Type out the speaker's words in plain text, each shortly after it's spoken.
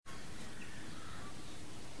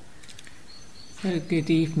So good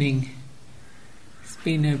evening. It's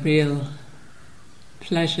been a real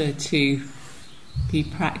pleasure to be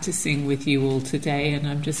practicing with you all today, and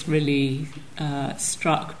I'm just really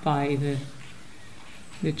struck by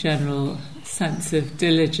the general sense of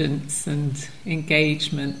diligence and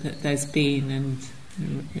engagement that there's been, and a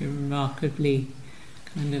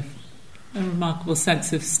remarkable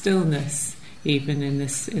sense of stillness even in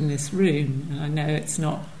this room. And I know it's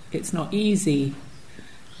not easy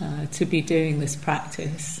to be doing this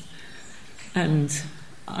practice, and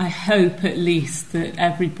I hope at least that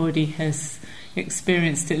everybody has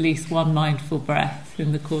experienced at least one mindful breath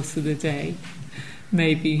in the course of the day,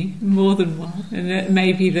 maybe more than one, and it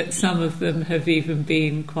may be that some of them have even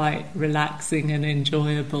been quite relaxing and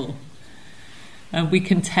enjoyable. And we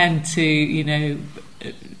can tend to,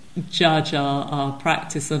 judge our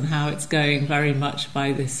practice on how it's going very much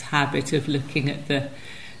by this habit of looking at the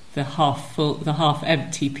half full, the half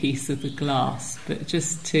empty piece of the glass, but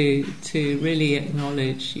just to really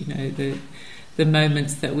acknowledge, the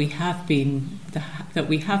moments that we have been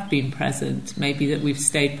present, maybe that we've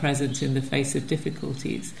stayed present in the face of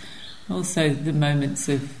difficulties, also the moments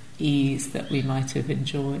of ease that we might have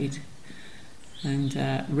enjoyed, and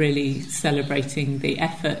really celebrating the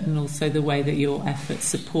effort and also the way that your effort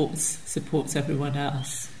supports everyone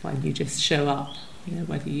else when you just show up,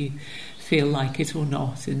 whether you feel like it or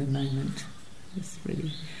not in the moment. It's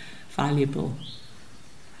really valuable.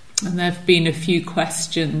 And there have been a few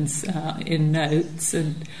questions in notes,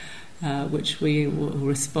 and which we will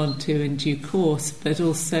respond to in due course, but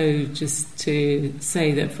also just to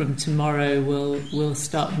say that from tomorrow we'll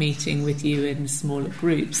start meeting with you in smaller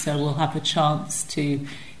groups, so we'll have a chance to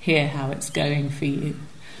hear how it's going for you.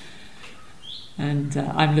 And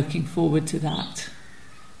I'm looking forward to that.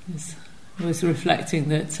 I was reflecting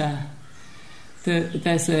that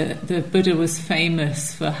the Buddha was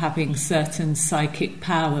famous for having certain psychic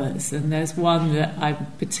powers, and there's one that I'm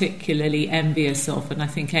particularly envious of, and I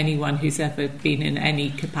think anyone who's ever been in any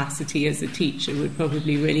capacity as a teacher would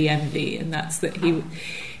probably really envy, and that's that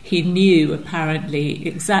he knew apparently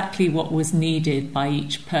exactly what was needed by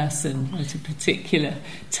each person at a particular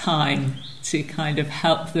time to kind of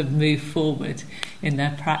help them move forward in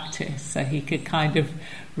their practice. So he could kind of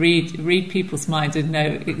read people's minds and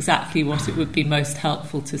know exactly what it would be most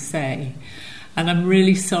helpful to say. And I'm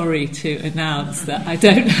really sorry to announce that I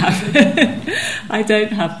don't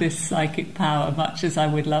have this psychic power, much as I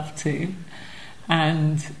would love to.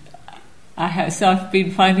 And so I've been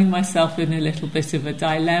finding myself in a little bit of a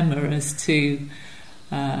dilemma as to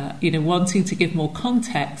wanting to give more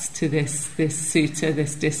context to this sutta,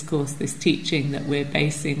 this discourse, this teaching that we're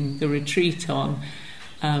basing the retreat on,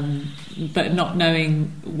 but not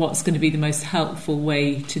knowing what's going to be the most helpful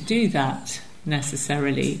way to do that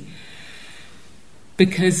necessarily,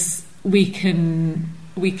 because we can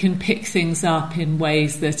pick things up in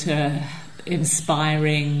ways that are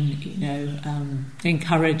inspiring,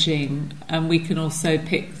 encouraging, and we can also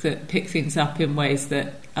pick things up in ways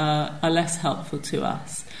that are less helpful to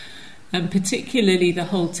us. And particularly the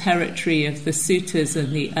whole territory of the suttas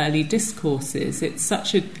and the early discourses, it's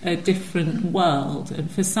such a different world.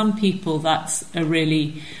 And for some people, that's a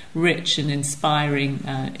really rich and inspiring,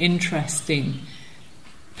 interesting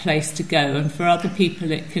place to go. And for other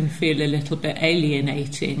people, it can feel a little bit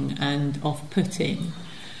alienating and off-putting.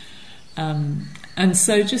 And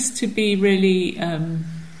so just to be really,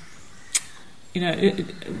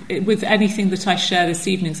 with anything that I share this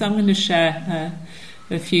evening, so I'm going to share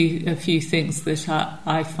a few things that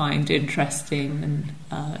I find interesting and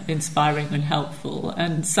inspiring and helpful,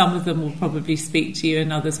 and some of them will probably speak to you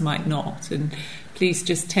and others might not, and please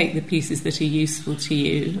just take the pieces that are useful to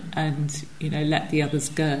you and let the others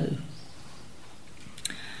go.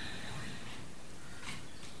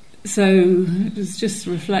 So I was just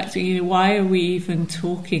reflecting, why are we even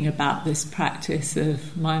talking about this practice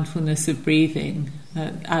of mindfulness of breathing,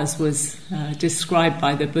 as was described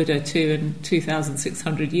by the Buddha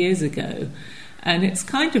 2,600 years ago? And it's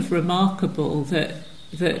kind of remarkable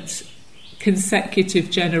that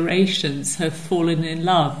consecutive generations have fallen in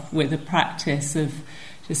love with a practice of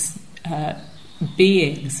just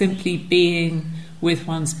simply being with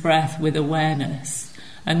one's breath with awareness.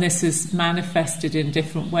 And this is manifested in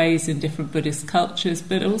different ways in different Buddhist cultures,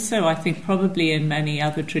 but also I think probably in many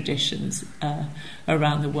other traditions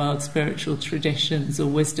around the world, spiritual traditions or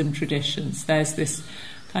wisdom traditions. There's this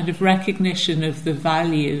kind of recognition of the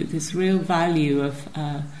value, this real value of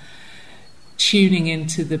tuning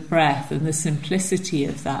into the breath and the simplicity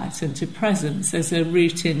of that, and to presence as a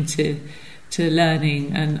route into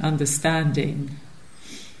learning and understanding.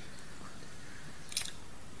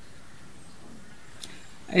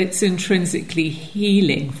 it's intrinsically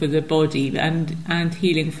healing for the body and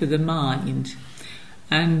healing for the mind.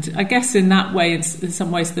 And I guess in that way, in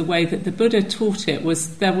some ways, the way that the Buddha taught it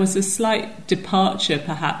there was a slight departure,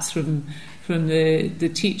 perhaps, from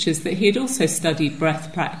the teachers that he had also studied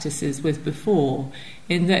breath practices with before,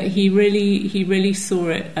 in that he really saw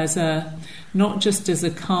it as not just as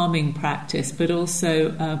a calming practice, but also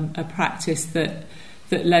a practice that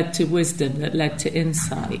led to wisdom, that led to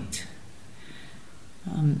insight.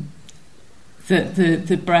 That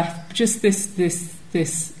the breath, just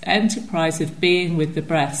this enterprise of being with the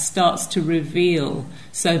breath, starts to reveal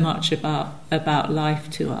so much about life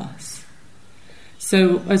to us.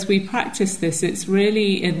 So as we practice this, it's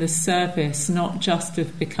really in the service not just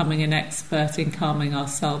of becoming an expert in calming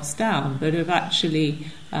ourselves down, but of actually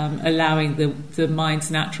allowing the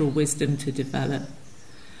mind's natural wisdom to develop.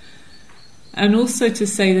 And also to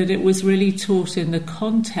say that it was really taught in the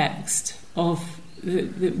context of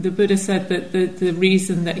the Buddha said that the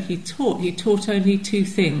reason that he taught only two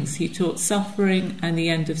things. He taught suffering and the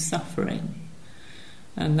end of suffering.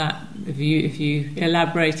 And that, if you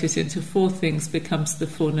elaborate it into four things, becomes the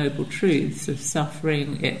Four Noble Truths of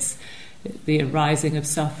suffering. It's the arising of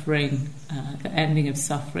suffering, the ending of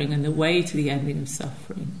suffering, and the way to the ending of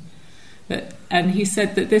suffering. And he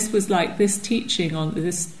said that this was like this teaching on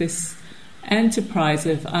this enterprise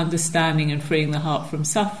of understanding and freeing the heart from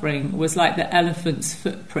suffering was like the elephant's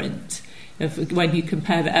footprint. When you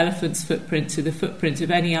compare the elephant's footprint to the footprint of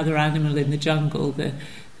any other animal in the jungle, the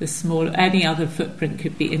small, any other footprint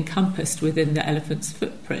could be encompassed within the elephant's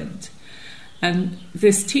footprint. And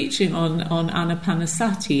this teaching on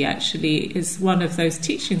Anapanasati actually is one of those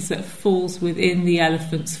teachings that falls within the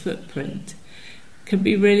elephant's footprint. Can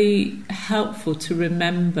be really helpful to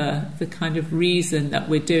remember the kind of reason that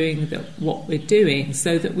we're doing what we're doing,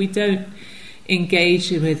 so that we don't engage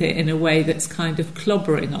with it in a way that's kind of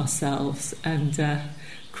clobbering ourselves and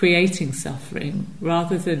creating suffering,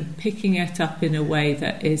 rather than picking it up in a way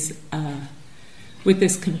that is with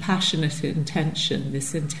this compassionate intention,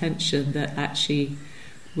 this intention that actually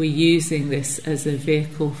we're using this as a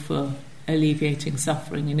vehicle for alleviating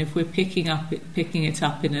suffering. And if we're picking it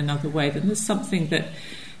up in another way, then there's something that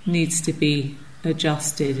needs to be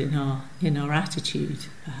adjusted in our attitude,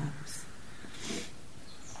 perhaps.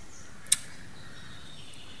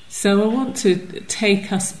 So I want to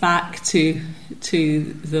take us back to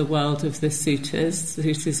the world of the suttas. The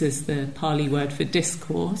suttas is the Pali word for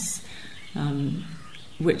discourse,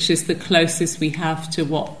 which is the closest we have to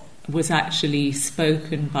what was actually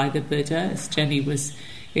spoken by the Buddha, as Jenny was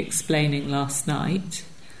explaining last night.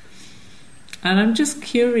 And I'm just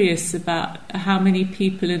curious about how many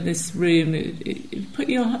people in this room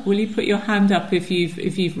will you put your hand up if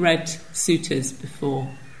you've read suttas before?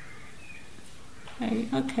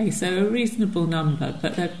 Okay, so a reasonable number,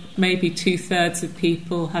 but there maybe 2/3 of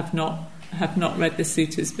people have not read the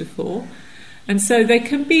suttas before, and so they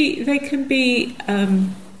can be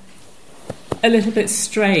a little bit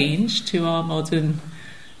strange to our modern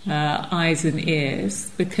eyes and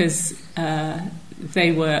ears, because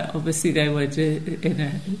they were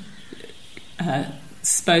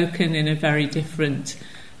spoken in a very different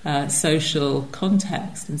social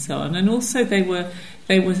context and so on, and also they were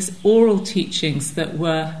oral teachings that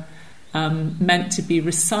were meant to be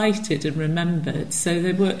recited and remembered. So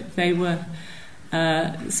they were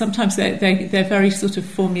sometimes they're very sort of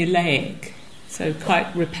formulaic, so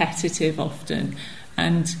quite repetitive often,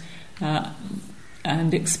 and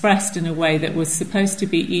expressed in a way that was supposed to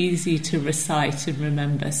be easy to recite and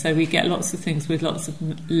remember. So we get lots of things with lots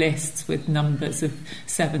of lists with numbers of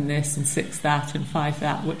 7 this and 6 that and 5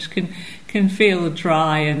 that, which can feel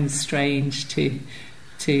dry and strange to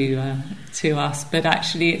us. But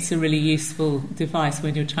actually it's a really useful device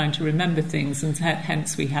when you're trying to remember things, and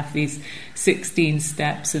hence we have these 16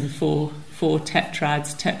 steps and four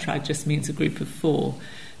tetrads. Tetrad just means a group of 4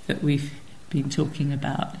 that we've been talking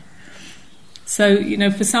about. So,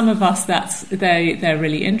 for some of us they're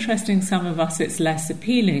really interesting, some of us it's less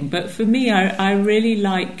appealing. But for me, I really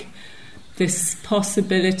like this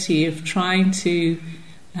possibility of trying to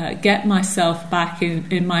get myself back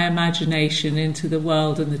in my imagination into the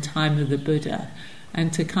world and the time of the Buddha,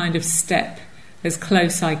 and to kind of step as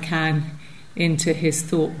close I can into his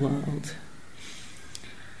thought world.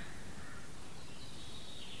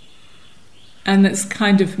 And that's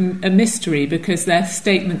kind of a mystery, because there are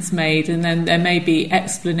statements made and then there may be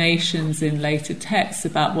explanations in later texts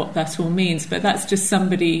about what that all means, but that's just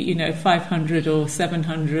somebody 500 or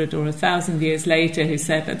 700 or 1,000 years later who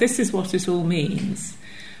said that this is what it all means.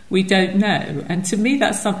 We don't know. And to me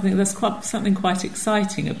that's something quite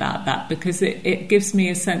exciting about that, because it gives me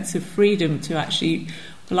a sense of freedom to actually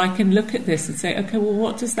well, I can look at this and say, okay, well,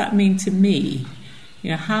 what does that mean to me?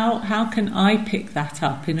 How can I pick that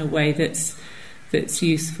up in a way that's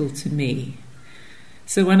useful to me?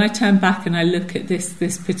 So when I turn back and I look at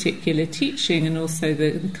this particular teaching, and also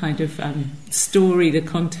the kind of story, the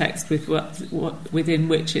context with what within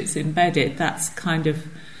which it's embedded, that's kind of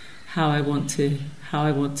how I want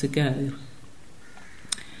to go.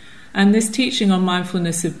 And this teaching on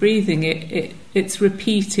mindfulness of breathing, it's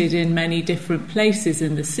repeated in many different places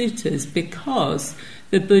in the suttas because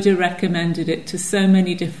the Buddha recommended it to so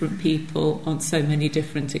many different people on so many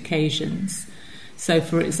different occasions. So,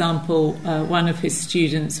 for example, one of his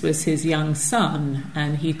students was his young son,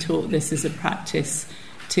 and he taught this as a practice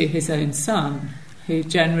to his own son, who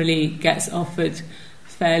generally gets offered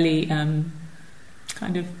fairly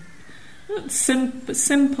kind of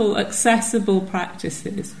simple, accessible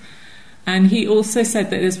practices. And he also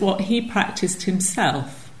said that it's what he practiced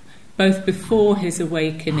himself, both before his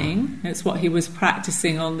awakening. It's what he was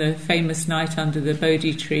practicing on the famous night under the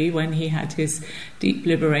Bodhi tree when he had his deep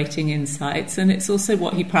liberating insights. And it's also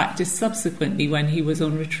what he practiced subsequently when he was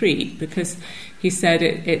on retreat, because he said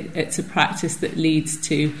it's a practice that leads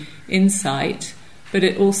to insight, but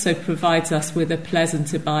it also provides us with a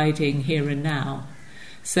pleasant abiding here and now.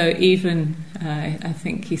 So even, I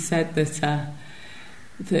think he said that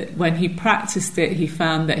when he practiced it, he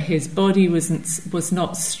found that his body was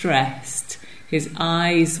not stressed, his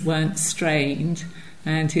eyes weren't strained,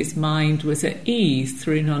 and his mind was at ease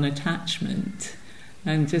through non-attachment.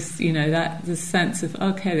 And just, that the sense of,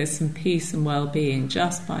 okay, there's some peace and well-being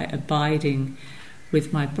just by abiding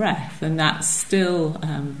with my breath. And that's still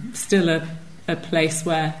a place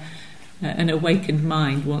where an awakened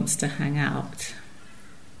mind wants to hang out.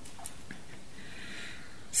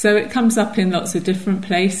 So it comes up in lots of different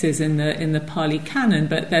places in the Pali Canon,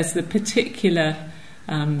 but there's the particular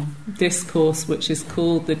discourse which is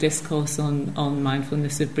called the Discourse on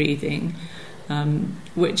Mindfulness of Breathing,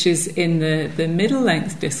 which is in the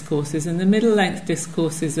middle-length discourses. And the middle-length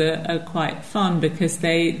discourses are quite fun because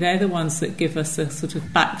they're the ones that give us a sort of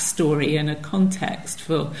backstory and a context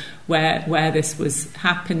for where this was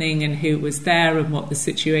happening and who was there and what the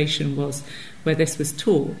situation was where this was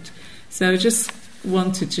taught. So just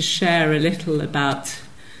wanted to share a little about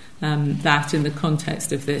that in the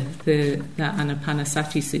context of the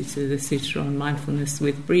Anapanasati Sutta, the Sutta on mindfulness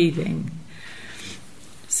with breathing.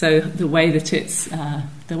 So the way that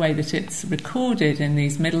it's recorded in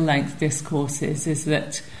these middle length discourses is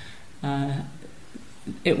that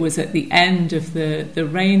it was at the end of the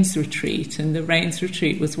Rains retreat, and the Rains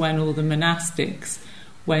retreat was when all the monastics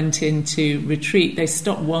went into retreat. They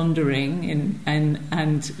stopped wandering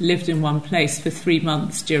and lived in one place for 3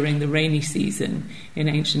 months during the rainy season in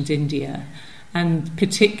ancient India. And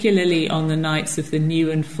particularly on the nights of the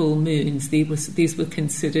new and full moons, these were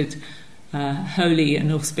considered holy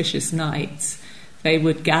and auspicious nights. They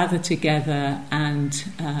would gather together and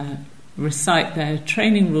recite their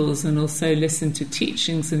training rules and also listen to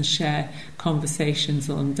teachings and share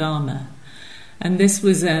conversations on Dharma. And this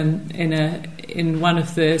was in one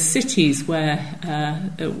of the cities where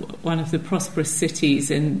one of the prosperous cities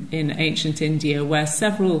in ancient India, where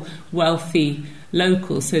several wealthy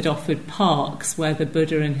locals had offered parks where the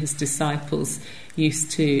Buddha and his disciples used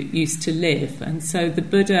to live. And so the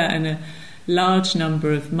Buddha and a large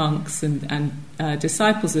number of monks and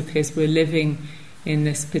disciples of his were living in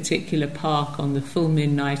this particular park on the full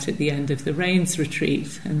moon night at the end of the Rains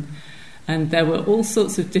retreat. And there were all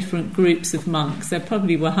sorts of different groups of monks. There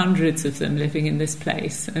probably were hundreds of them living in this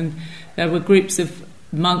place. And there were groups of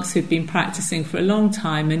monks who'd been practicing for a long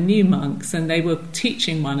time and new monks, and they were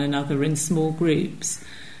teaching one another in small groups.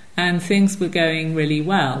 And things were going really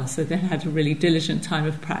well. So they had a really diligent time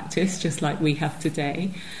of practice, just like we have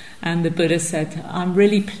today. And the Buddha said, I'm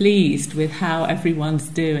really pleased with how everyone's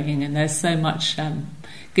doing, and there's so much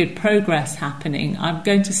good progress happening. I'm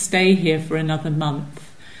going to stay here for another month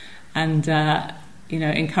and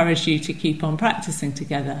encourage you to keep on practicing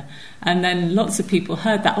together. And then lots of people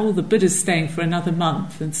heard that, the Buddha's staying for another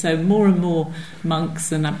month. And so more and more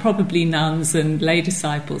monks and probably nuns and lay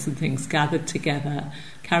disciples and things gathered together,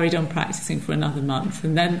 carried on practicing for another month.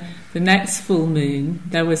 And then the next full moon,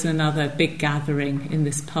 there was another big gathering in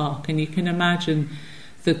this park. And you can imagine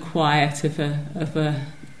the quiet of a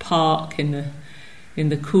park in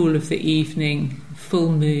the cool of the evening,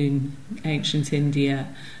 full moon, ancient India.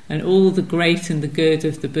 And all the great and the good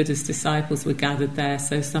of the Buddha's disciples were gathered there.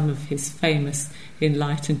 So some of his famous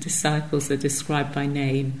enlightened disciples are described by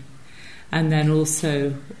name. And then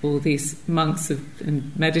also all these monks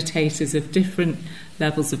and meditators of different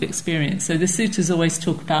levels of experience. So the sutras always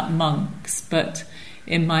talk about monks, but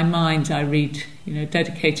in my mind I read,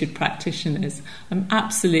 dedicated practitioners, I'm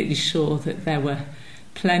absolutely sure that there were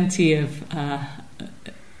plenty of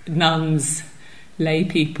nuns, lay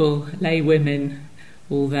people, lay women,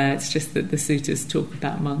 all there. It's just that the suttas talk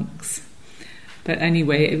about monks. But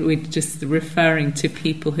anyway, we're just referring to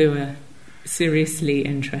people who are seriously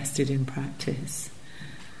interested in practice.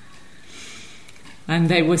 And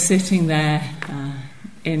they were sitting there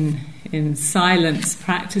in silence,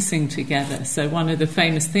 practicing together. So one of the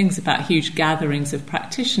famous things about huge gatherings of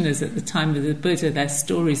practitioners at the time of the Buddha, there's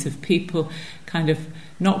stories of people kind of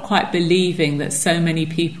not quite believing that so many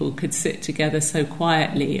people could sit together so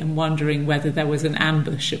quietly and wondering whether there was an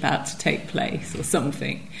ambush about to take place or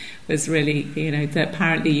something. It was really, that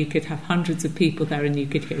apparently you could have hundreds of people there and you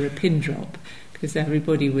could hear a pin drop because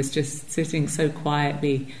everybody was just sitting so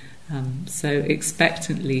quietly, so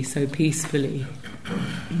expectantly, so peacefully.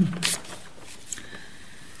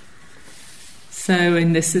 So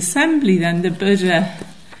in this assembly then the Buddha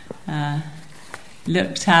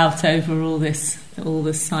looked out over all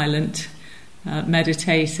the silent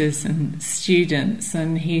meditators and students,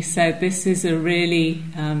 and he said, this is a really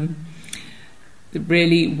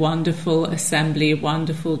wonderful assembly, a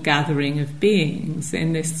wonderful gathering of beings.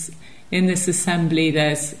 In this assembly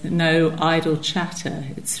there's no idle chatter,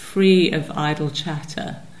 it's free of idle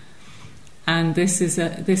chatter. And this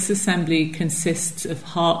assembly consists of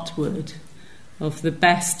heartwood, of the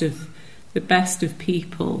best of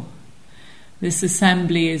people. This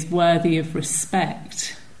assembly is worthy of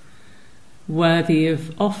respect, worthy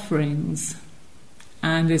of offerings,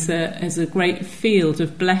 and is a great field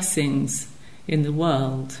of blessings in the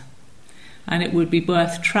world. And it would be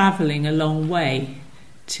worth travelling a long way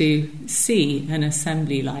to see an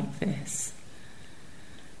assembly like this.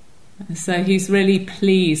 So he's really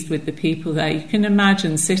pleased with the people there. You can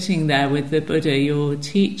imagine sitting there with the Buddha, your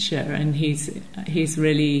teacher, and he's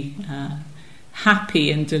really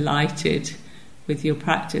happy and delighted with your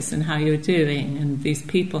practice and how you're doing. And these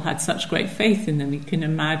people had such great faith in them. You can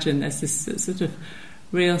imagine there's this sort of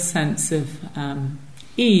real sense of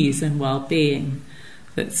ease and well-being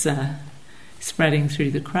that's spreading through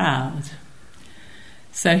the crowd.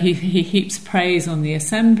 So he heaps praise on the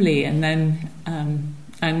assembly, and then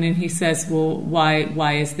he says, well,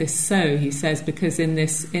 why is this so? He says, because in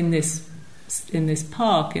this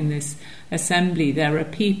park, in this assembly, there are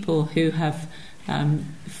people who have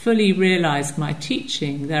fully realised my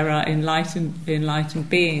teaching. There are enlightened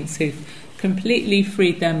beings who've completely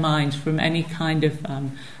freed their mind from any kind of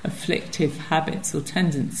afflictive habits or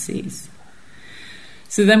tendencies.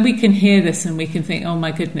 So then we can hear this and we can think, oh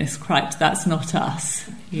my goodness, Christ, that's not us.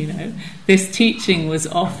 This teaching was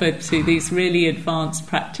offered to these really advanced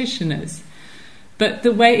practitioners. But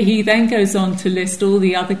the way he then goes on to list all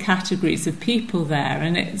the other categories of people there,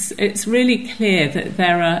 and it's really clear that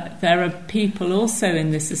there are people also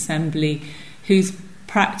in this assembly whose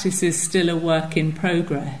practice is still a work in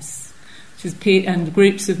progress. And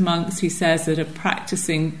groups of monks, he says, that are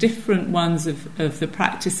practicing different ones of the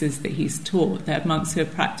practices that he's taught. There are monks who are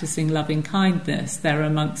practicing loving kindness. There are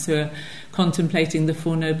monks who are contemplating the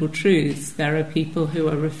Four Noble Truths. There are people who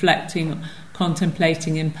are reflecting,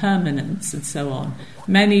 contemplating impermanence, and so on.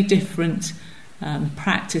 Many different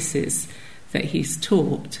practices that he's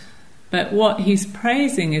taught. But what he's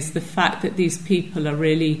praising is the fact that these people are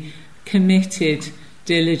really committed,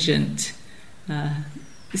 diligent,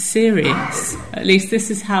 serious. At least this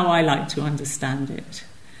is how I like to understand it.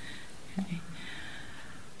 Okay.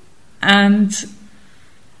 And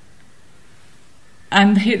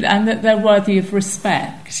that they're worthy of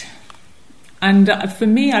respect. And for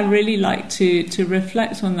me, I really like to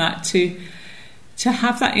reflect on that, to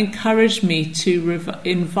have that encourage me to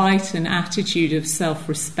invite an attitude of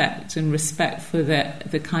self-respect and respect for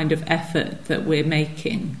the kind of effort that we're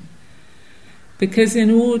making. Because in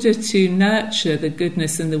order to nurture the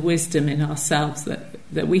goodness and the wisdom in ourselves,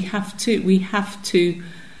 that we have to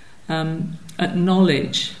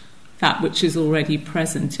acknowledge that which is already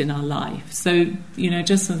present in our life. So,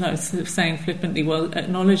 just as I was saying flippantly, well,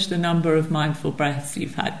 acknowledge the number of mindful breaths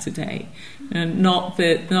you've had today, and not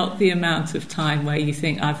the amount of time where you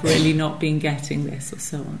think I've really not been getting this, or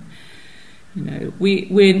so on.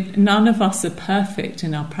 We none of us are perfect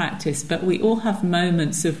in our practice, but we all have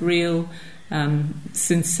moments of real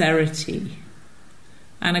sincerity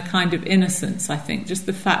and a kind of innocence, I think. Just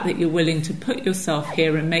the fact that you're willing to put yourself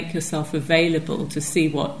here and make yourself available to see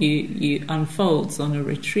what you unfolds on a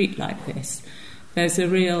retreat like this. There's a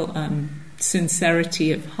real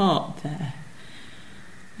sincerity of heart there.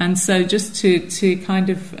 And so just to kind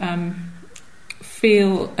of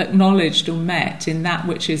feel acknowledged or met in that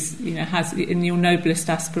which is, has in your noblest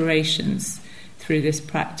aspirations, through this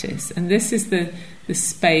practice. And this is the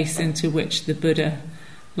space into which the Buddha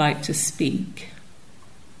liked to speak.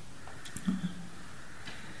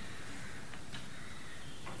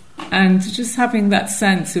 And just having that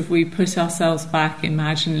sense of, we put ourselves back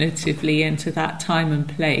imaginatively into that time and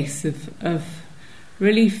place of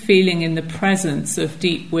really feeling in the presence of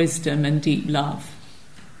deep wisdom and deep love,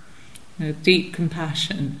 deep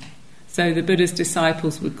compassion. So the Buddha's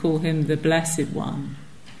disciples would call him the Blessed One.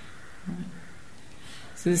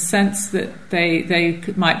 So the sense that they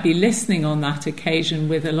might be listening on that occasion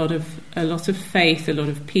with a lot of faith, a lot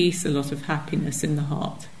of peace, a lot of happiness in the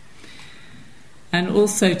heart. And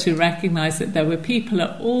also to recognise that there were people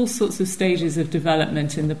at all sorts of stages of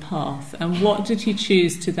development in the path. And what did he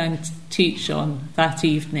choose to then teach on that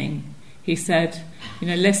evening? He said,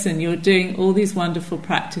 listen, you're doing all these wonderful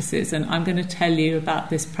practices, and I'm going to tell you about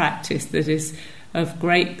this practice that is of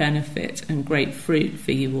great benefit and great fruit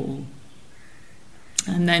for you all.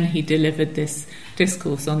 And then he delivered this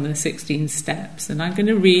discourse on the 16 steps, and I'm going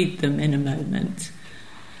to read them in a moment.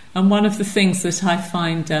 And one of the things that I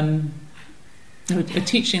find a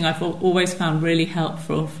teaching I've always found really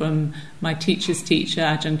helpful from my teacher's teacher,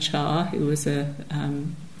 Ajahn Chah, who was a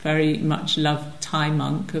very much loved Thai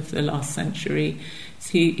monk of the last century.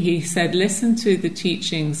 He said, listen to the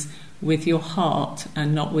teachings with your heart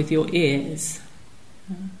and not with your ears.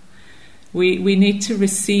 We need to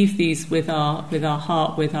receive these with our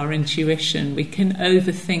heart, with our intuition. We can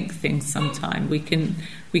overthink things sometimes. We can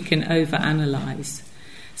overanalyze.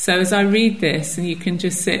 So as I read this, and you can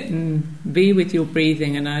just sit and be with your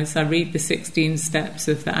breathing, and as I read the 16 steps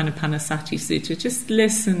of the Anapanasati Sutta, just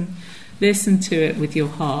listen to it with your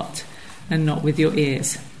heart and not with your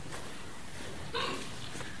ears.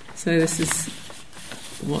 So this is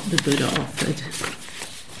what the Buddha offered.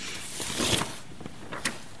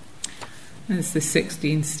 There's the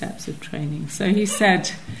 16 steps of training. So he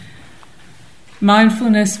said,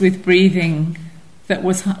 mindfulness with breathing that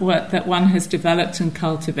one has developed and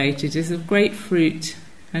cultivated is of great fruit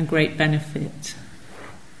and great benefit.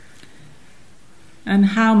 And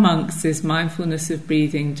how, monks, is mindfulness of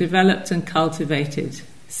breathing developed and cultivated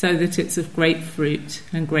so that it's of great fruit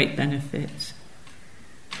and great benefit?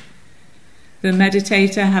 The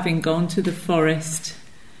meditator, having gone to the forest,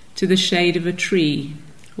 to the shade of a tree,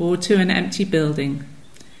 or to an empty building,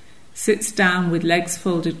 sits down with legs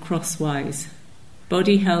folded crosswise,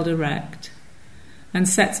 body held erect, and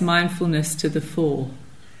sets mindfulness to the fore.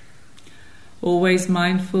 Always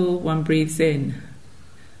mindful, one breathes in.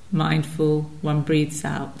 Mindful, one breathes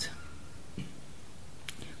out.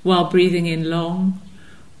 While breathing in long,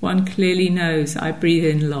 one clearly knows, I breathe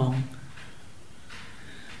in long.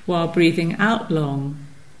 While breathing out long,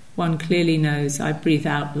 one clearly knows, I breathe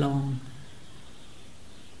out long.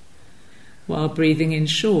 While breathing in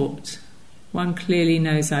short, one clearly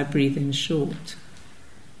knows, I breathe in short.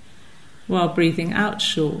 While breathing out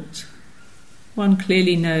short, one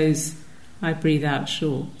clearly knows, I breathe out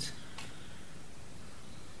short.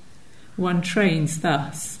 One trains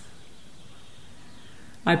thus.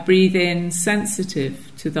 I breathe in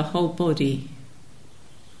sensitive to the whole body.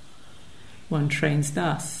 One trains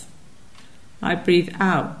thus. I breathe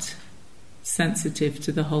out sensitive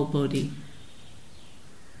to the whole body.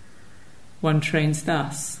 One trains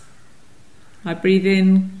thus. I breathe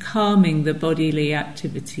in calming the bodily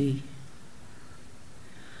activity.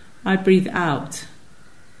 I breathe out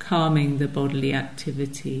calming the bodily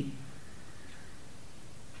activity.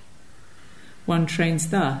 One trains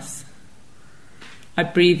thus. I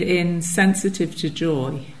breathe in sensitive to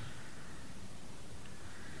joy.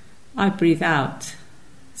 I breathe out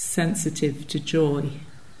sensitive to joy.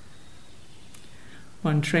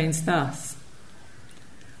 One trains thus.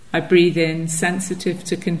 I breathe in sensitive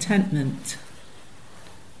to contentment.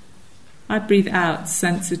 I breathe out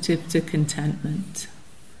sensitive to contentment.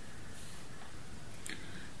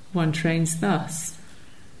 One trains thus.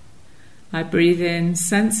 I breathe in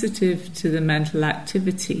sensitive to the mental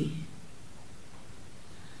activity.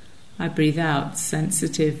 I breathe out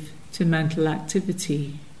sensitive to mental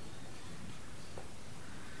activity.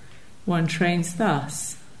 One trains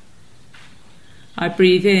thus. I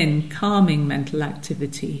breathe in calming mental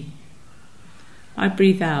activity. I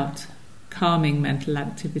breathe out calming mental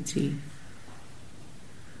activity.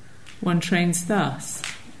 One trains thus.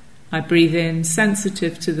 I breathe in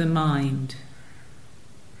sensitive to the mind.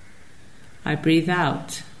 I breathe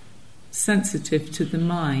out sensitive to the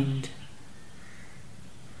mind.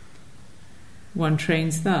 One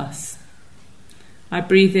trains thus. I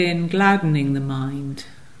breathe in gladdening the mind.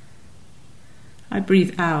 I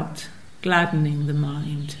breathe out gladdening the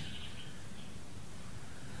mind.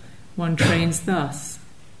 One trains thus.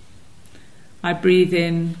 I breathe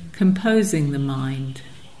in, composing the mind.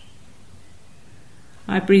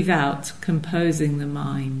 I breathe out, composing the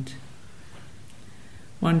mind.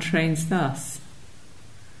 One trains thus.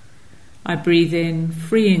 I breathe in,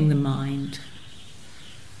 freeing the mind.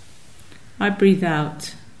 I breathe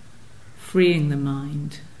out, freeing the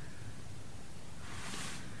mind.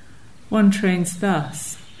 One trains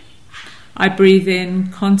thus. I breathe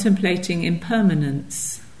in, contemplating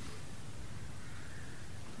impermanence.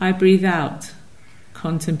 I breathe out,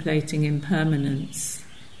 contemplating impermanence.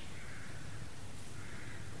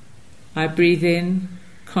 I breathe in,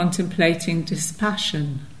 contemplating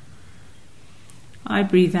dispassion. I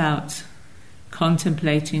breathe out,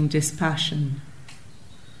 contemplating dispassion.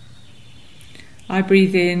 I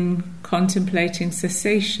breathe in, contemplating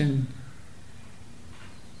cessation.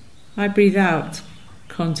 I breathe out,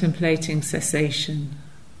 contemplating cessation.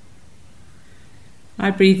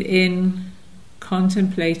 I breathe in,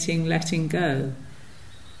 contemplating letting go.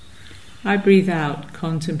 I breathe out,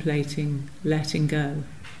 contemplating letting go.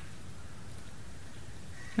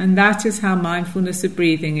 And that is how mindfulness of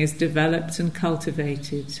breathing is developed and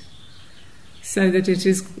cultivated, so that it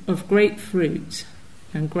is of great fruit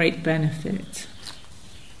and great benefit.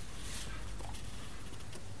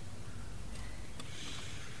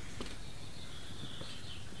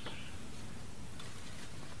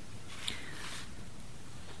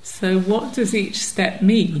 So what does each step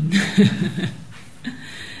mean?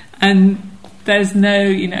 And there's no,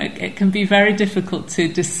 it can be very difficult to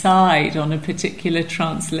decide on a particular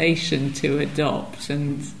translation to adopt,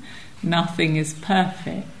 and nothing is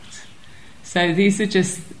perfect. So these are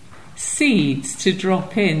just seeds to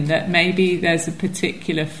drop in, that maybe there's a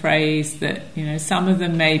particular phrase that, some of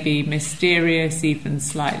them may be mysterious, even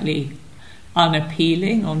slightly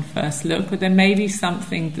unappealing on first look, or there may be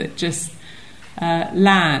something that just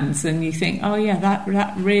lands and you think, oh yeah,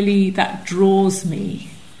 that really draws me.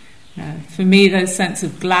 For me, the sense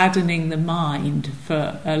of gladdening the mind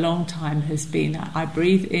for a long time has been, I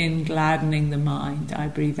breathe in, gladdening the mind. I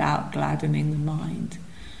breathe out, gladdening the mind.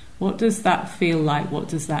 What does that feel like? What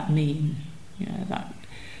does that mean?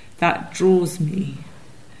 That draws me.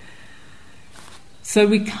 So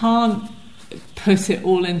we can't put it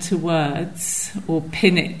all into words or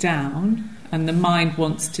pin it down, and the mind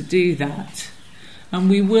wants to do that. And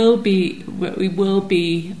we will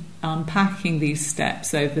be unpacking these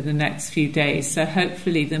steps over the next few days. So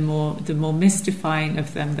hopefully the more mystifying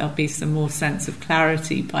of them, there'll be some more sense of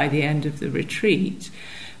clarity by the end of the retreat.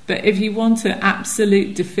 But if you want an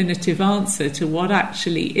absolute definitive answer to what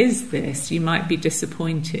actually is this, you might be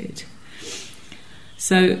disappointed.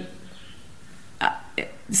 So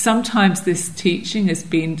sometimes this teaching has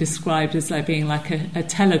been described as like being like a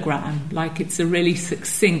telegram, like it's a really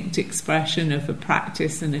succinct expression of a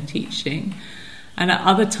practice and a teaching. And at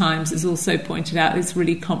other times, it's also pointed out, it's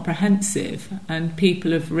really comprehensive, and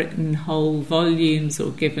people have written whole volumes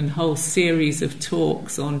or given whole series of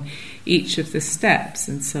talks on each of the steps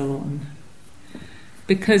and so on.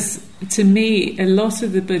 Because to me, a lot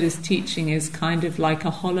of the Buddha's teaching is kind of like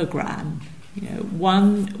a hologram.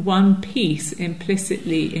 One piece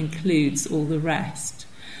implicitly includes all the rest.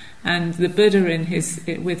 And the Buddha,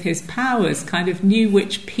 with his powers, kind of knew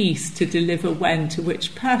which piece to deliver when to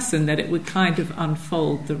which person, that it would kind of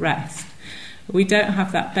unfold the rest. We don't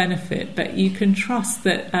have that benefit, but you can trust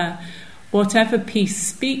that whatever piece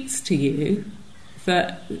speaks to you,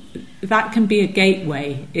 that can be a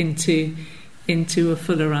gateway into a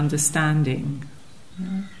fuller understanding.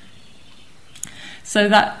 So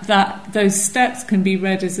that those steps can be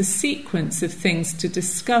read as a sequence of things to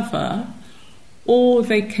discover, or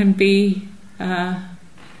they can be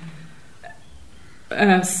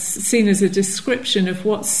seen as a description of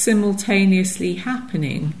what's simultaneously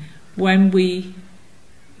happening when we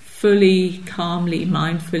fully, calmly,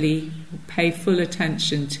 mindfully pay full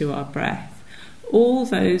attention to our breath. All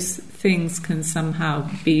those things can somehow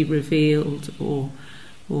be revealed or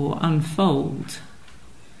unfold.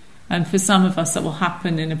 And for some of us, that will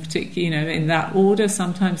happen in a particular, in that order.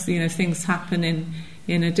 Sometimes, things happen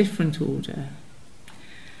in a different order.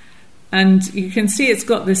 And you can see it's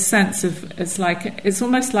got this sense of, it's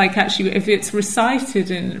almost like actually, if it's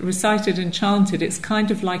recited and chanted, it's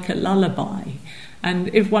kind of like a lullaby.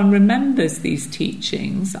 And if one remembers these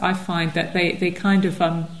teachings, I find that they kind of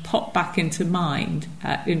pop back into mind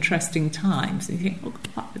at interesting times. And you think,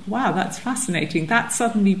 oh, wow, that's fascinating. That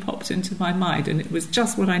suddenly popped into my mind, and it was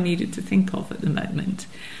just what I needed to think of at the moment.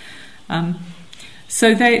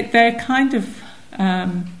 So they're kind of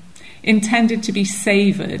intended to be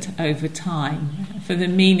savoured over time for the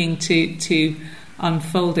meaning to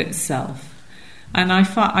unfold itself. And I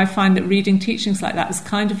find that reading teachings like that is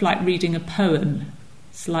kind of like reading a poem.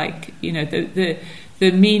 It's like, the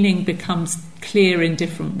meaning becomes clear in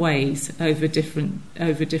different ways over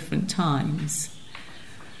different times.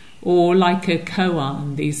 Or like a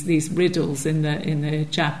koan, these riddles in the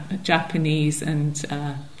Japanese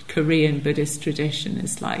and Korean Buddhist tradition.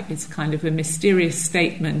 It's kind of a mysterious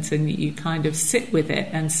statement, and you kind of sit with it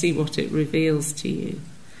and see what it reveals to you.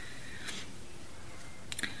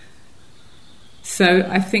 So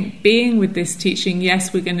I think being with this teaching,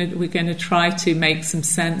 yes, we're going to try to make some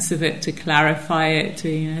sense of it, to clarify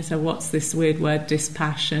it. So what's this weird word,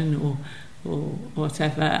 dispassion, or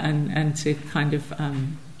whatever, and to kind of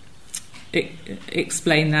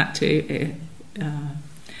explain that to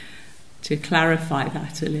clarify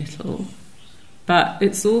that a little. But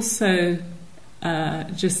it's also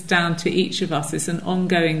just down to each of us. It's an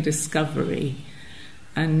ongoing discovery,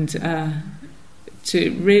 and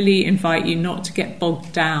to really invite you not to get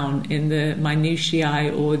bogged down in the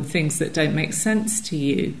minutiae or things that don't make sense to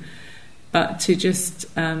you, but to just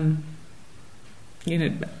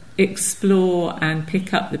explore and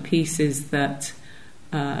pick up the pieces that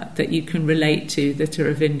you can relate to, that are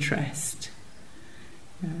of interest.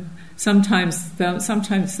 Sometimes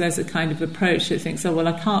there's a kind of approach that thinks, oh, well,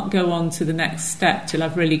 I can't go on to the next step till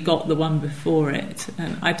I've really got the one before it.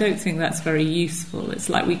 And I don't think that's very useful. It's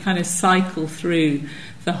like we kind of cycle through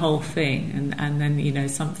the whole thing, and then,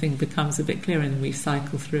 something becomes a bit clearer, and then we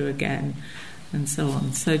cycle through again, and so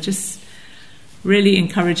on. So just really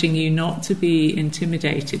encouraging you not to be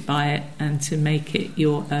intimidated by it, and to make it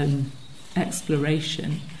your own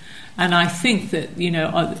exploration. And I think that,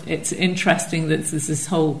 it's interesting that there's this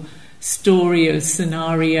whole story or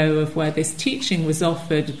scenario of where this teaching was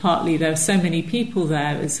offered. Partly there were so many people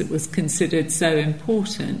there as it was considered so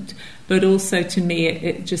important, but also to me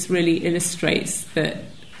it just really illustrates that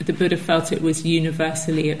the Buddha felt it was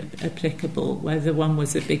universally applicable, whether one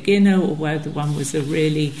was a beginner or whether one was a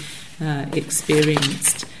really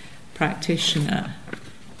experienced practitioner.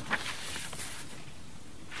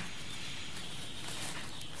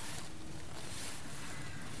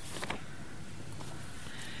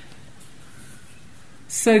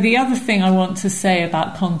 So the other thing I want to say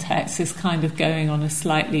about context is kind of going on a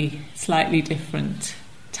slightly different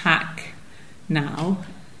tack now,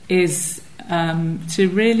 is to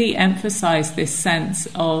really emphasize this sense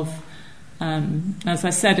of, as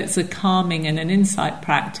I said, it's a calming and an insight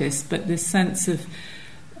practice, but this sense of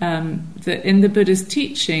that in the Buddha's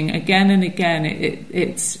teaching, again and again,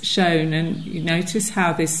 it's shown, and you notice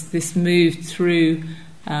how this moved through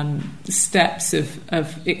steps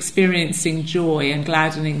of experiencing joy and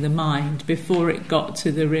gladdening the mind before it got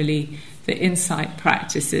to the insight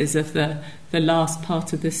practices of the last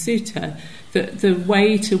part of the sutta. The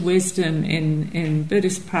way to wisdom in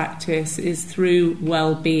Buddhist practice is through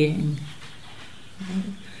well-being.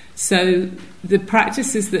 So the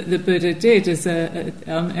practices that the Buddha did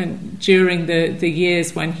and during the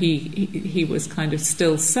years when he was kind of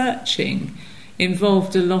still searching,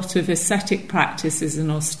 involved a lot of ascetic practices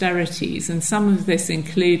and austerities, and some of this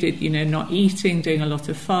included, not eating, doing a lot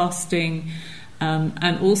of fasting,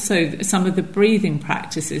 and also some of the breathing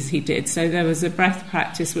practices he did. So there was a breath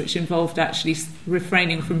practice which involved actually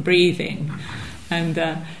refraining from breathing, and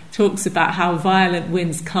talks about how violent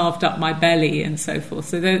winds carved up my belly and so forth.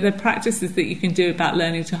 So there are practices that you can do about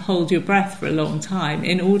learning to hold your breath for a long time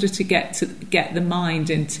in order to get the mind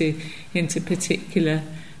into particular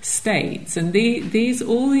states. And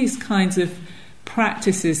all these kinds of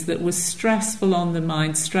practices that were stressful on the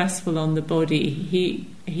mind, stressful on the body,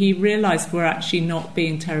 he realized were actually not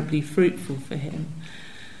being terribly fruitful for him.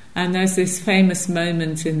 And there's this famous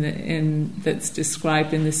moment that's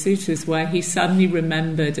described in the suttas where he suddenly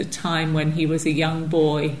remembered a time when he was a young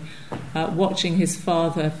boy watching his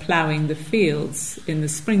father ploughing the fields in the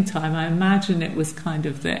springtime. I imagine it was kind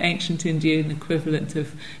of the ancient Indian equivalent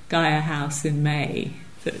of Gaia House in May.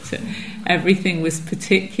 That everything was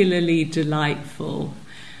particularly delightful,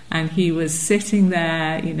 and he was sitting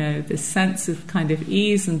there, the sense of kind of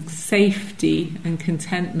ease and safety and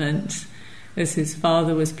contentment as his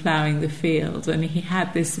father was ploughing the field, and he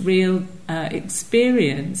had this real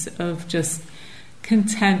experience of just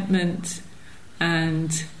contentment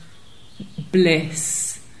and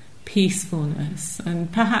bliss, peacefulness.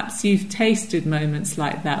 And perhaps you've tasted moments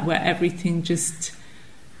like that where everything just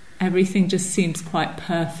seems quite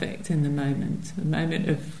perfect in the moment, a moment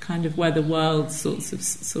of kind of where the world sort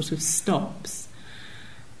of stops.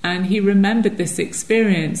 And he remembered this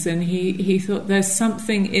experience, and he thought, there's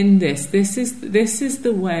something in this. This is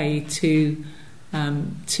the way to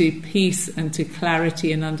to peace and to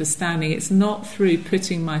clarity and understanding. It's not through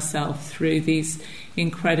putting myself through these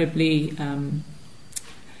incredibly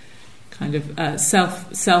kind of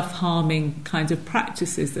self-harming kind of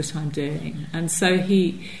practices that I'm doing. And so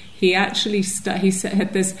he actually he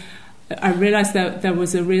said there's. I realised that there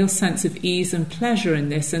was a real sense of ease and pleasure in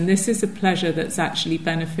this, and this is a pleasure that's actually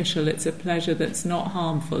beneficial. It's a pleasure that's not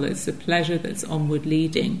harmful. It's a pleasure that's onward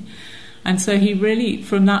leading. And so he really,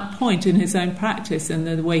 from that point in his own practice and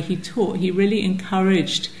the way he taught, he really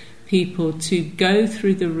encouraged people to go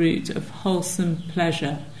through the route of wholesome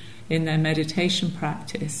pleasure in their meditation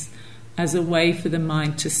practice as a way for the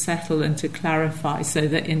mind to settle and to clarify so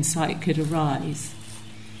that insight could arise.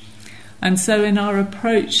 And so in our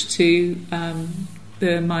approach to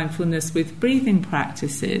the mindfulness with breathing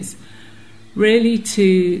practices, really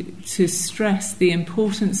to stress the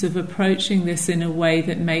importance of approaching this in a way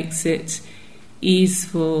that makes it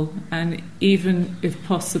easeful and even, if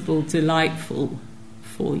possible, delightful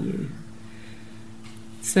for you.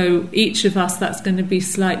 So each of us, that's going to be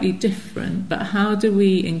slightly different, but how do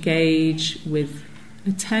we engage with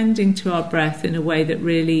attending to our breath in a way that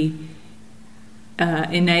really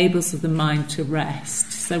enables the mind to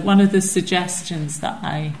rest? So one of the suggestions that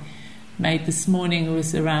I made this morning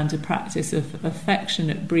was around a practice of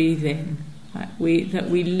affectionate breathing. That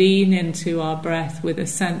we lean into our breath with a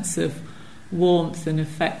sense of warmth and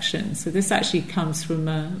affection. So this actually comes from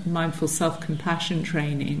a mindful self-compassion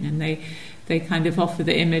training, and they kind of offer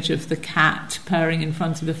the image of the cat purring in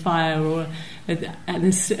front of the fire, or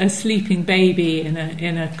a sleeping baby in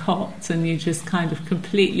a cot, and you're just kind of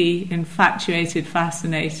completely infatuated,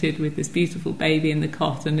 fascinated with this beautiful baby in the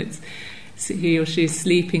cot, and he or she is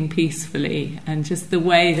sleeping peacefully, and just the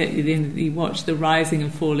way that you watch the rising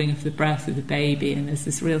and falling of the breath of the baby, and there's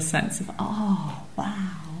this real sense of, oh,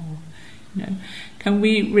 wow. Can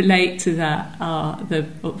we relate to that,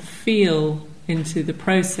 feel into the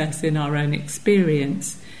process in our own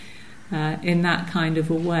experience in that kind of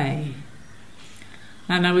a way?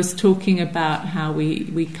 And I was talking about how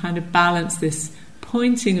we kind of balance this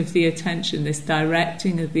pointing of the attention, this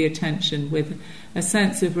directing of the attention, with a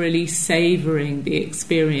sense of really savouring the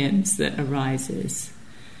experience that arises.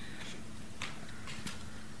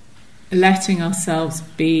 Letting ourselves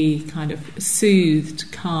be kind of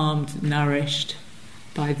soothed, calmed, nourished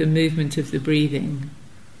by the movement of the breathing.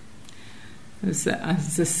 There's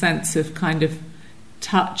a sense of kind of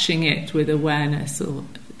touching it with awareness, or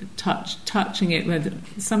touching it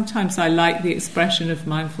with. Sometimes I like the expression of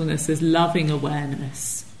mindfulness as loving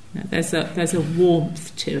awareness. There's a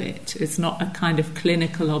warmth to it. It's not a kind of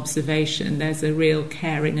clinical observation. There's a real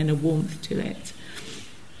caring and a warmth to it.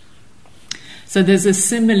 So there's a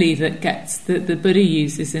simile that the Buddha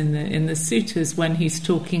uses in the suttas when he's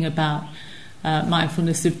talking about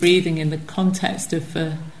mindfulness of breathing in the context of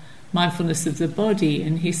mindfulness of the body,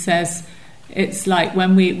 and he says it's like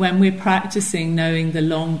when we're practicing knowing the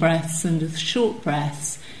long breaths and the short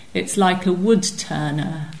breaths, it's like a wood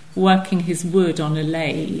turner working his wood on a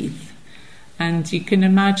lathe. And you can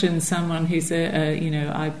imagine someone who's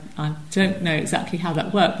I don't know exactly how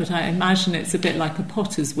that works, but I imagine it's a bit like a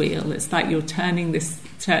potter's wheel. It's like you're turning this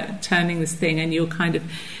thing, and you're kind of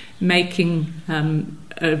making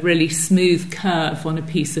a really smooth curve on a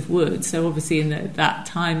piece of wood. So obviously in that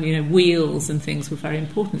time, wheels and things were very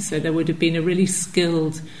important. So there would have been a really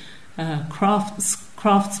skilled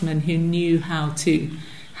craftsman who knew how to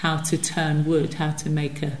turn wood, how to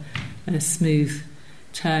make a smooth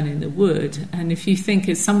turn in the wood. And if you think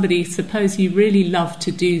as somebody, suppose you really love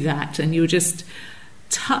to do that, and you're just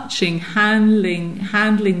touching,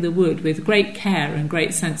 handling the wood with great care and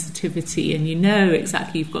great sensitivity, and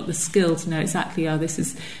exactly, you've got the skill to know exactly, this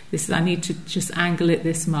is I need to just angle it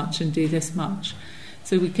this much and do this much.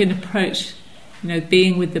 So we can approach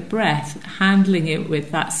being with the breath, handling it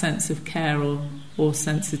with that sense of care or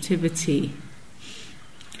sensitivity.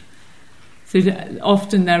 So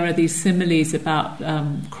often there are these similes about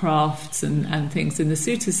crafts and things in the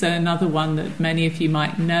suttas. So another one that many of you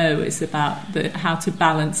might know is about how to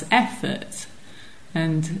balance effort.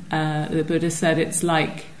 And the Buddha said it's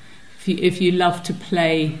like if you love to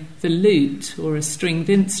play the lute or a stringed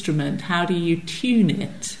instrument, how do you tune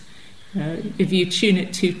it? If you tune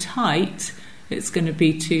it too tight, it's going to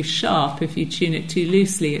be too sharp. If you tune it too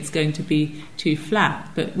loosely, it's going to be too flat.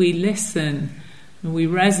 But we listen, and we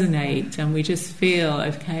resonate, and we just feel,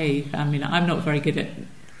 okay, I'm not very good at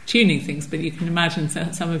tuning things, but you can imagine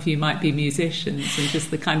some of you might be musicians, and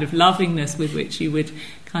just the kind of lovingness with which you would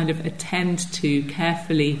kind of attend to,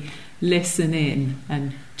 carefully listen in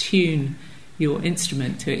and tune your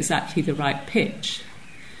instrument to exactly the right pitch.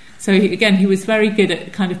 So again, he was very good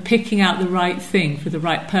at kind of picking out the right thing for the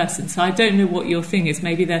right person. So I don't know what your thing is.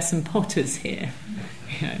 Maybe there's some potters here,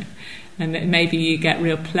 and that maybe you get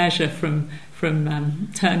real pleasure from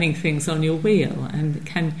turning things on your wheel. And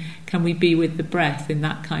can we be with the breath in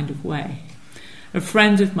that kind of way? A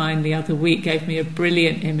friend of mine the other week gave me a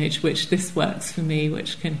brilliant image, which this works for me,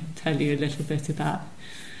 which can tell you a little bit about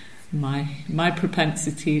my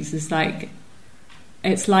propensities. It's like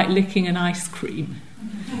licking an ice cream.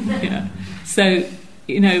 So,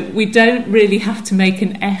 we don't really have to make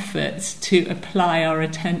an effort to apply our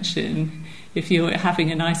attention. If you're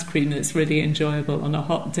having an ice cream that's really enjoyable on a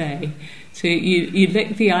hot day, so you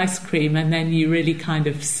lick the ice cream and then you really kind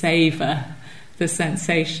of savour the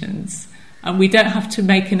sensations. And we don't have to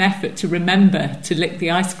make an effort to remember to lick the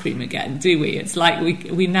ice cream again, do we? It's like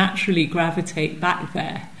we naturally gravitate back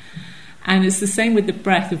there. And it's the same with the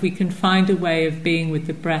breath. If we can find a way of being with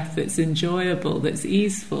the breath that's enjoyable, that's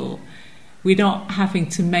easeful, we're not having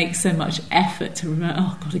to make so much effort to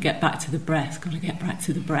remember, got to get back to the breath, got to get back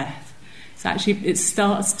to the breath. So actually it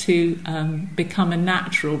starts to become a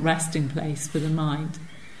natural resting place for the mind.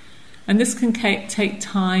 And this can take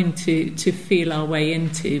time to feel our way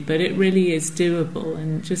into, but it really is doable.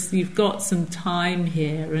 And just you've got some time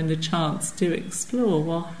here and the chance to explore,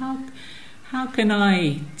 well, how can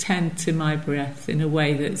I tend to my breath in a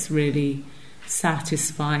way that's really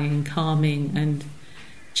satisfying, calming, and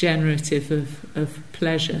generative of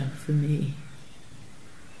pleasure for me?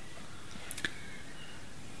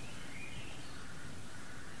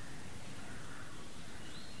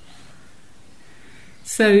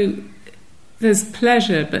 So there's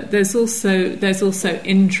pleasure, but there's also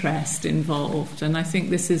interest involved, and I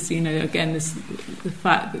think this is, again, the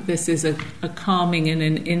fact that this is a calming and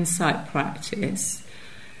an insight practice,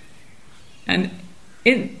 and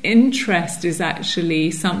interest is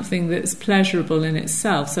actually something that's pleasurable in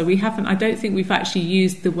itself. So I don't think we've actually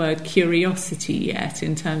used the word curiosity yet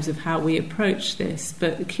in terms of how we approach this,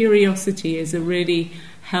 but curiosity is a really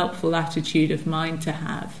helpful attitude of mind to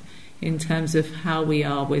have in terms of how we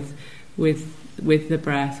are with the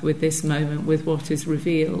breath, with this moment, with what is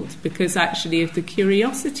revealed. Because actually, if the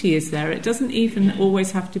curiosity is there, it doesn't even always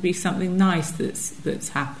have to be something nice that's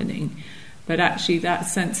happening. But actually, that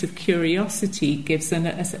sense of curiosity gives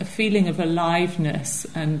a feeling of aliveness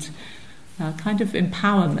and kind of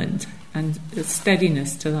empowerment and a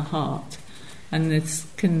steadiness to the heart. And this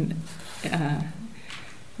can,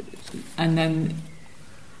 and then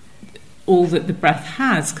all that the breath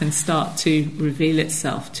has can start to reveal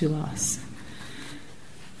itself to us.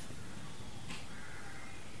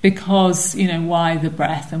 Because, why the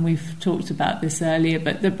breath? And we've talked about this earlier,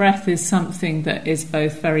 but the breath is something that is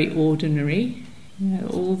both very ordinary.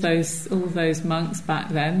 All those monks back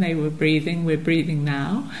then, they were breathing, we're breathing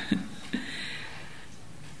now.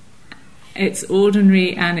 It's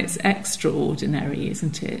ordinary and it's extraordinary,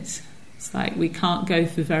 isn't it? It's like we can't go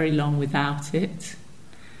for very long without it.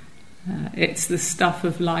 It's the stuff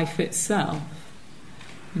of life itself.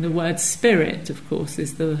 And the word spirit, of course,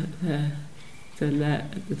 is the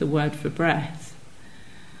word for breath.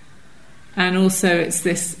 And also it's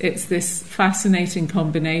this fascinating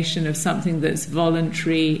combination of something that's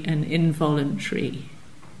voluntary and involuntary.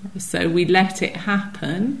 So we let it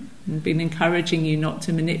happen. I've been encouraging you not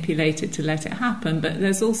to manipulate it, to let it happen, but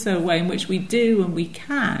there's also a way in which we do and we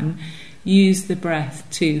can use the breath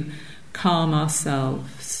to calm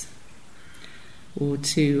ourselves, or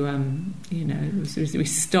to, we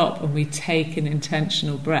stop and we take an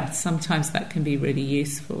intentional breath. Sometimes that can be really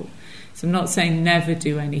useful. So I'm not saying never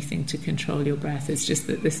do anything to control your breath. It's just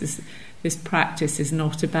that this practice is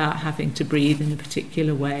not about having to breathe in a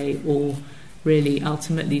particular way or really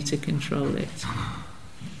ultimately to control it.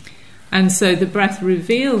 And so the breath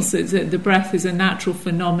reveals that the breath is a natural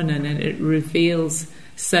phenomenon, and it reveals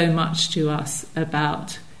so much to us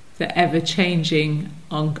about the ever-changing,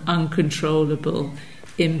 uncontrollable,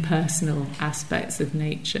 impersonal aspects of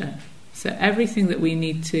nature. So everything that we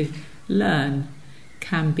need to learn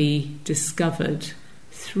can be discovered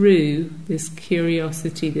through this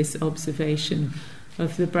curiosity, this observation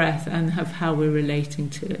of the breath and of how we're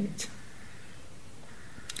relating to it.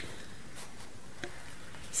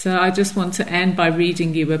 So I just want to end by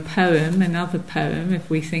reading you a poem, another poem, if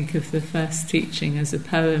we think of the first teaching as a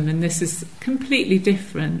poem. And this is completely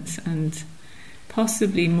different and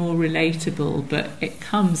possibly more relatable, but it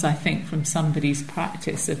comes, I think, from somebody's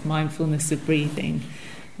practice of mindfulness of breathing.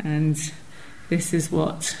 And this is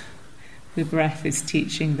what the breath is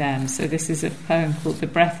teaching them. So this is a poem called The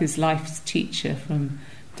Breath is Life's Teacher from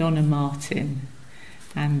Donna Martin.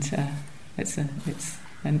 And it's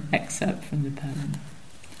an excerpt from the poem.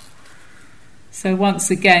 So once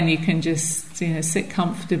again, you can just sit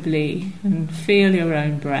comfortably and feel your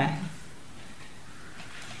own breath.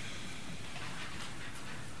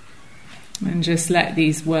 And just let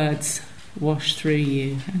these words wash through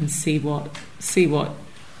you and see what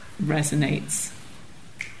resonates.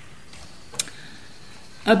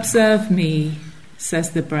 Observe me,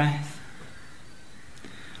 says the breath,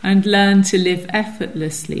 and learn to live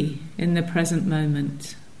effortlessly in the present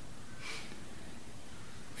moment.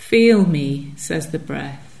 Feel me, says the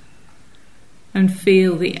breath, and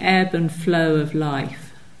feel the ebb and flow of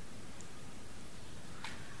life.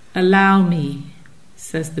 Allow me,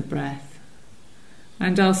 says the breath,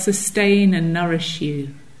 and I'll sustain and nourish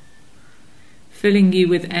you, filling you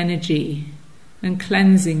with energy and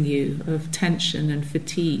cleansing you of tension and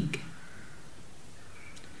fatigue.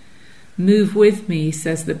 Move with me,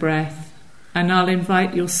 says the breath, and I'll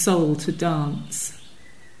invite your soul to dance.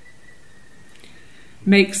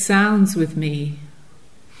 Make sounds with me,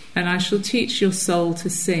 and I shall teach your soul to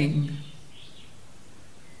sing.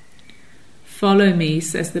 Follow me,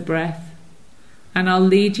 says the breath, and I'll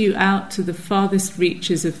lead you out to the farthest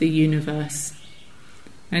reaches of the universe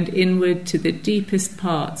and inward to the deepest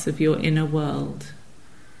parts of your inner world.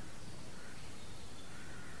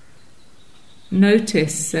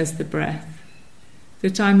 Notice, says the breath,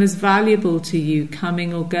 that I'm as valuable to you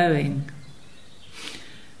coming or going,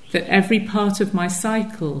 that every part of my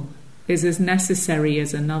cycle is as necessary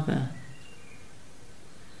as another,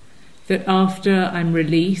 that after I'm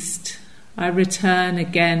released, I return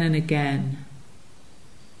again and again,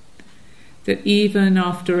 that even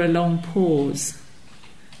after a long pause,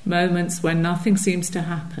 moments when nothing seems to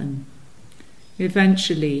happen,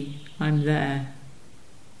 eventually I'm there.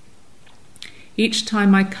 Each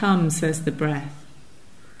time I come, says the breath,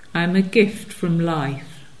 I'm a gift from life,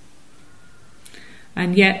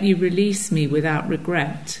 and yet you release me without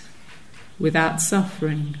regret, without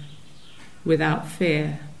suffering, without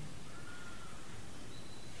fear.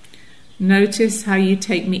 Notice how you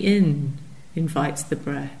take me in, invites the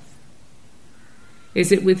breath.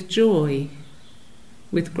 Is it with joy,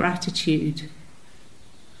 with gratitude?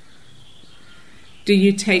 Do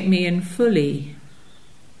you take me in fully?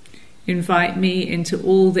 Invite me into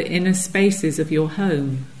all the inner spaces of your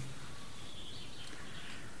home?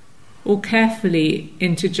 Or carefully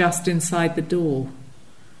into just inside the door?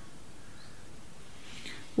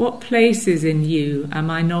 What places in you am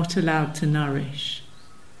I not allowed to nourish?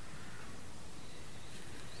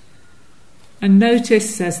 And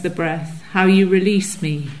notice, says the breath, how you release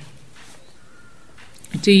me.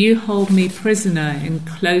 Do you hold me prisoner in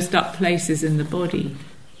closed up places in the body?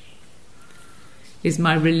 Is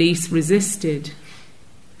my release resisted?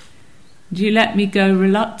 Do you let me go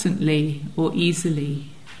reluctantly or easily?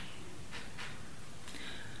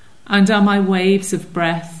 And are my waves of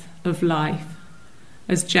breath, of life,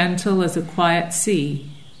 as gentle as a quiet sea,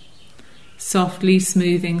 softly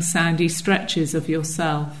smoothing sandy stretches of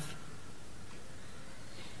yourself?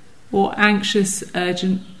 Or anxious,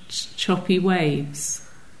 urgent, choppy waves?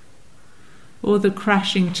 Or the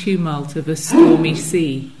crashing tumult of a stormy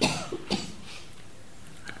sea?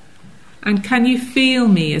 And can you feel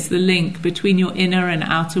me as the link between your inner and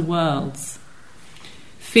outer worlds?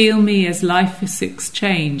 Feel me as life is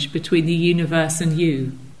exchange between the universe and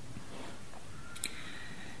you.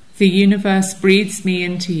 The universe breathes me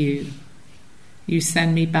into you. You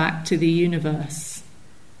send me back to the universe.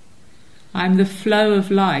 I'm the flow of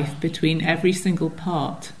life between every single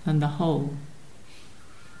part and the whole.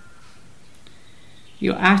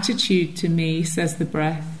 Your attitude to me, says the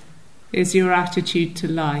breath, is your attitude to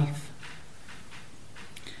life.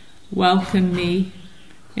 Welcome me,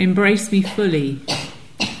 embrace me fully,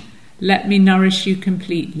 let me nourish you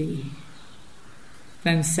completely,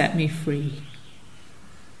 then set me free.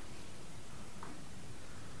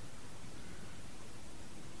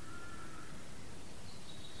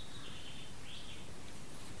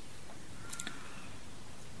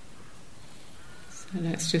 So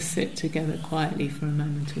let's just sit together quietly for a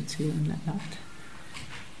moment or two and let that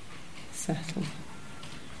settle.